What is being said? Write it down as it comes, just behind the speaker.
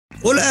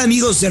Hola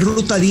amigos de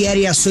Ruta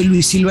Diaria, soy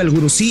Luis Silva el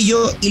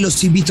Gurusillo y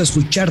los invito a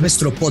escuchar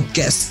nuestro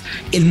podcast,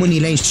 el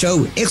Moneyline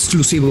Show,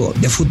 exclusivo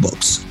de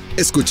Footbox.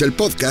 Escucha el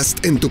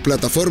podcast en tu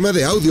plataforma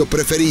de audio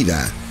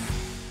preferida.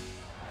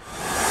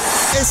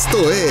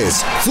 Esto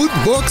es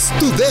Footbox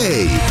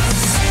Today.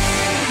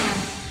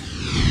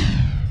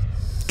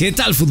 ¿Qué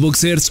tal,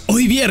 Footboxers?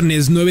 Hoy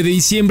viernes 9 de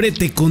diciembre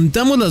te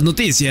contamos las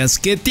noticias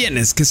que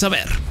tienes que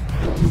saber.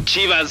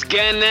 Chivas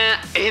gana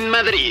en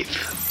Madrid.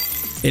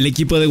 El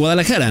equipo de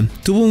Guadalajara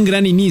tuvo un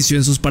gran inicio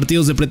en sus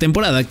partidos de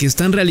pretemporada que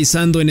están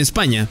realizando en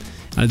España,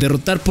 al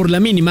derrotar por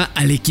la mínima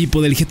al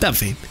equipo del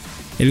Getafe.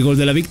 El gol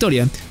de la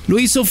victoria lo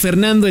hizo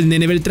Fernando el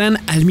Nene Beltrán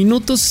al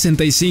minuto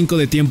 65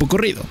 de tiempo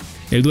corrido.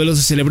 El duelo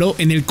se celebró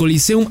en el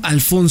Coliseum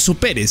Alfonso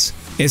Pérez.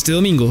 Este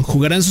domingo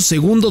jugarán su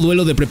segundo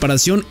duelo de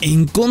preparación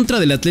en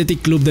contra del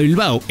Athletic Club de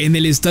Bilbao en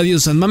el Estadio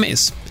San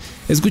Mamés.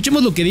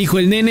 Escuchemos lo que dijo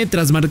el Nene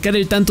tras marcar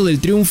el tanto del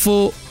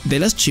triunfo de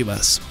las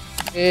Chivas.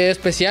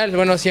 Especial,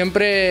 bueno,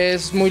 siempre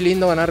es muy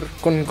lindo ganar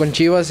con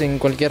Chivas en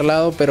cualquier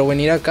lado, pero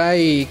venir acá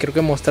y creo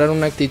que mostrar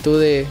una actitud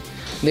de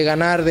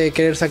ganar, de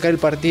querer sacar el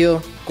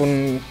partido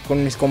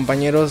con mis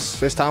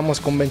compañeros,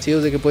 estábamos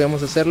convencidos de que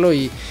podíamos hacerlo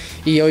y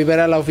hoy ver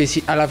a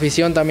la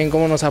afición también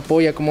cómo nos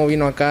apoya, cómo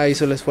vino acá,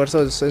 hizo el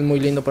esfuerzo, es muy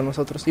lindo para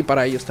nosotros y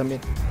para ellos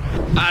también.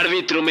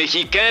 Árbitro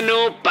mexicano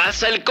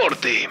pasa el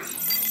corte.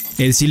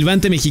 El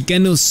silbante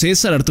mexicano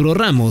César Arturo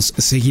Ramos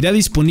seguirá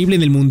disponible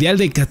en el Mundial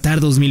de Qatar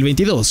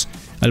 2022,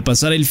 al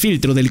pasar el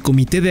filtro del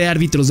Comité de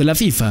Árbitros de la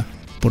FIFA,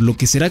 por lo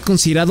que será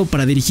considerado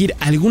para dirigir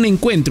algún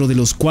encuentro de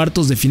los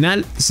cuartos de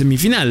final,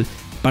 semifinal,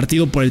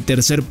 partido por el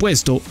tercer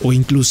puesto o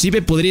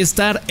inclusive podría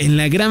estar en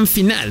la gran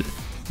final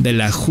de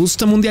la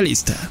justa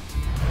mundialista.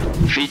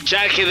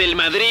 Fichaje del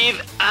Madrid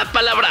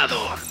apalabrado.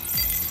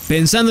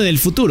 Pensando en el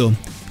futuro,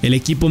 el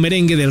equipo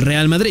merengue del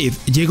Real Madrid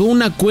llegó a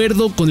un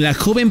acuerdo con la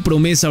joven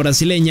promesa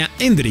brasileña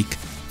Endrick,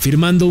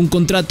 firmando un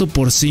contrato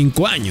por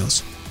 5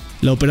 años.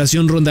 La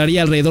operación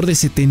rondaría alrededor de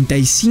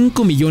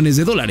 $75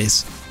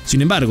 millones.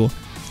 Sin embargo,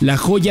 la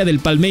joya del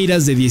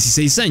Palmeiras de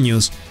 16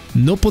 años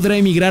no podrá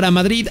emigrar a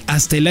Madrid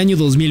hasta el año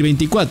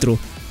 2024,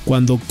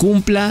 cuando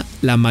cumpla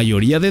la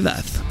mayoría de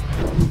edad.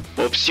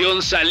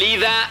 Opción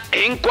salida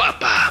en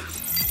Cuapa.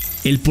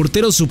 El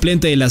portero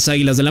suplente de las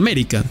Águilas del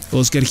América,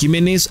 Óscar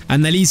Jiménez,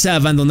 analiza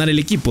abandonar el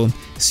equipo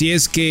si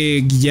es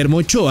que Guillermo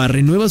Ochoa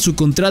renueva su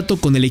contrato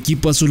con el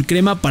equipo azul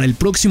crema para el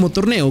próximo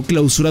torneo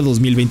Clausura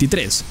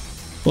 2023.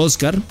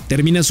 Óscar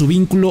termina su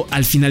vínculo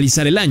al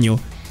finalizar el año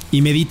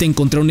y medita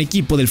encontrar un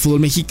equipo del fútbol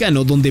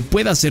mexicano donde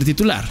pueda ser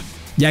titular,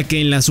 ya que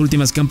en las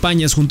últimas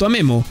campañas junto a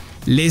Memo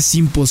le es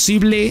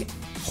imposible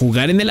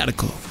jugar en el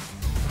arco.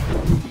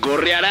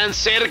 Gorrearán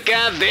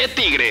cerca de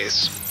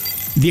Tigres.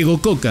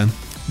 Diego Coca,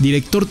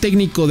 director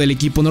técnico del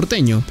equipo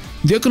norteño,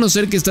 dio a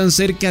conocer que están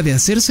cerca de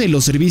hacerse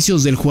los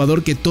servicios del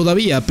jugador que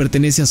todavía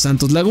pertenece a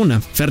Santos Laguna,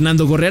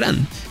 Fernando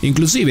Gorrearán.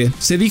 Inclusive,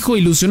 se dijo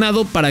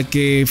ilusionado para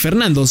que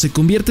Fernando se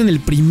convierta en el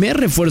primer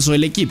refuerzo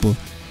del equipo.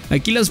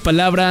 Aquí las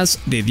palabras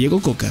de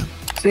Diego Coca.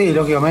 Sí,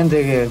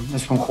 lógicamente que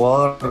es un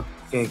jugador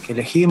que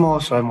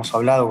elegimos, hemos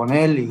hablado con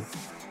él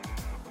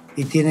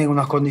y tiene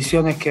unas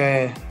condiciones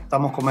que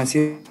estamos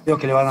convencidos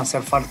que le van a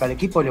hacer falta al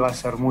equipo, le va a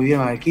hacer muy bien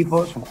al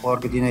equipo. Es un jugador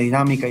que tiene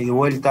dinámica y de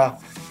vuelta,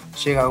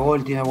 llega a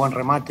gol, tiene buen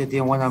remate,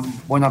 tiene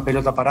buena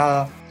pelota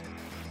parada.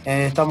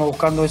 Estamos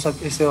buscando ese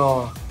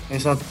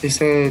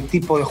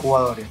tipo de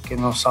jugadores que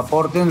nos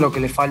aporten lo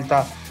que le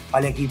falta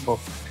al equipo.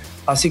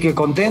 Así que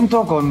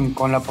contento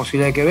con la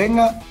posibilidad de que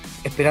venga,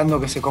 esperando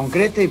que se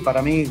concrete, y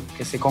para mí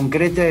que se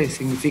concrete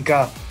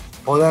significa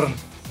poder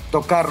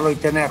tocarlo y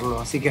tenerlo,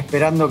 así que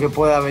esperando que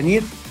pueda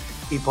venir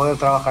y poder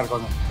trabajar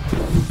con él.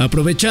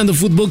 Aprovechando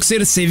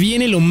Footboxer, se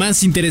viene lo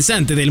más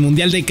interesante del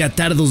Mundial de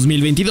Qatar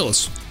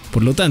 2022.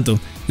 Por lo tanto,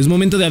 es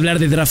momento de hablar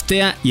de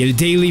Draftea y el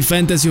Daily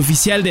Fantasy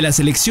oficial de la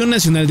Selección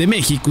Nacional de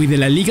México y de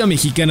la Liga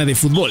Mexicana de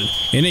Fútbol.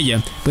 En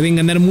ella pueden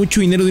ganar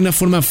mucho dinero de una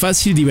forma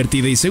fácil,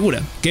 divertida y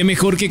segura. Qué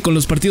mejor que con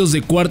los partidos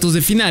de cuartos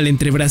de final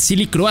entre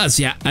Brasil y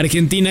Croacia,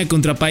 Argentina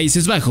contra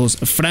Países Bajos,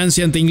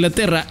 Francia ante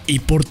Inglaterra y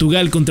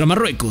Portugal contra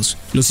Marruecos.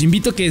 Los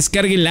invito a que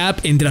descarguen la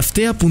app en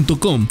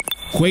draftea.com.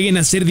 Jueguen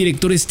a ser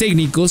directores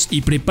técnicos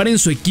y preparen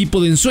su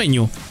equipo de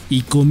ensueño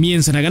y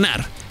comiencen a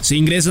ganar. Si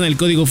ingresan al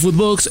código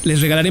Footbox, les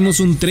regalaremos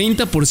un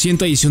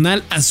 30%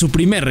 adicional a su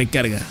primer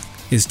recarga.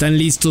 ¿Están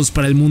listos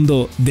para el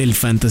mundo del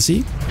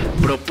fantasy?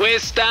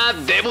 Propuesta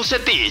de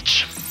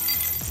Vucetich.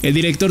 El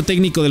director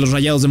técnico de los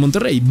Rayados de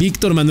Monterrey,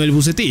 Víctor Manuel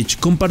Vucetich,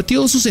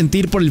 compartió su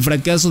sentir por el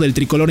fracaso del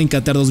tricolor en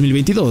Qatar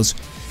 2022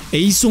 e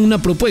hizo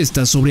una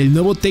propuesta sobre el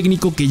nuevo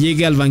técnico que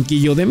llegue al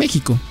banquillo de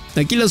México.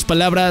 Aquí las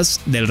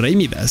palabras del Rey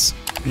Midas.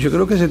 Yo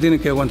creo que se tiene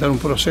que aguantar un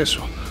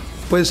proceso.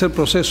 Pueden ser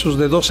procesos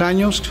de 2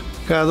 años,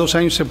 cada 2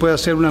 años se puede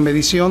hacer una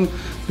medición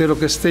de lo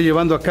que se esté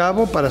llevando a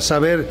cabo para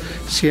saber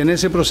si en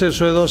ese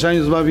proceso de 2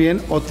 años va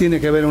bien o tiene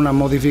que haber una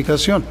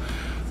modificación.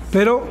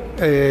 Pero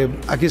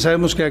aquí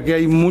sabemos que aquí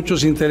hay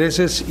muchos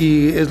intereses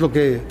y es lo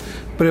que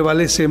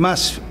prevalece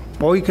más.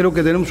 Hoy creo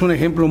que tenemos un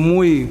ejemplo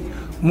muy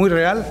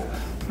real,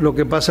 lo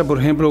que pasa por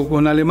ejemplo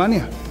con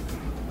Alemania.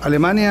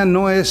 Alemania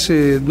no es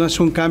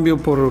un cambio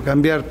por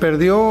cambiar,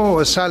 perdió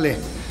o sale,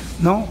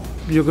 no,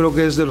 yo creo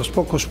que es de los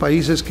pocos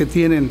países que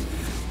tienen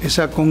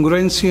esa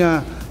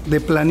congruencia de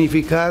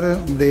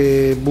planificar,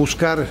 de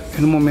buscar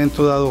en un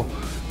momento dado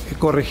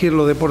corregir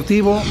lo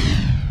deportivo.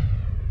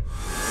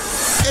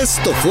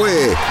 Esto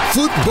fue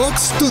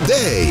Footbox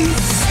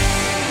Today.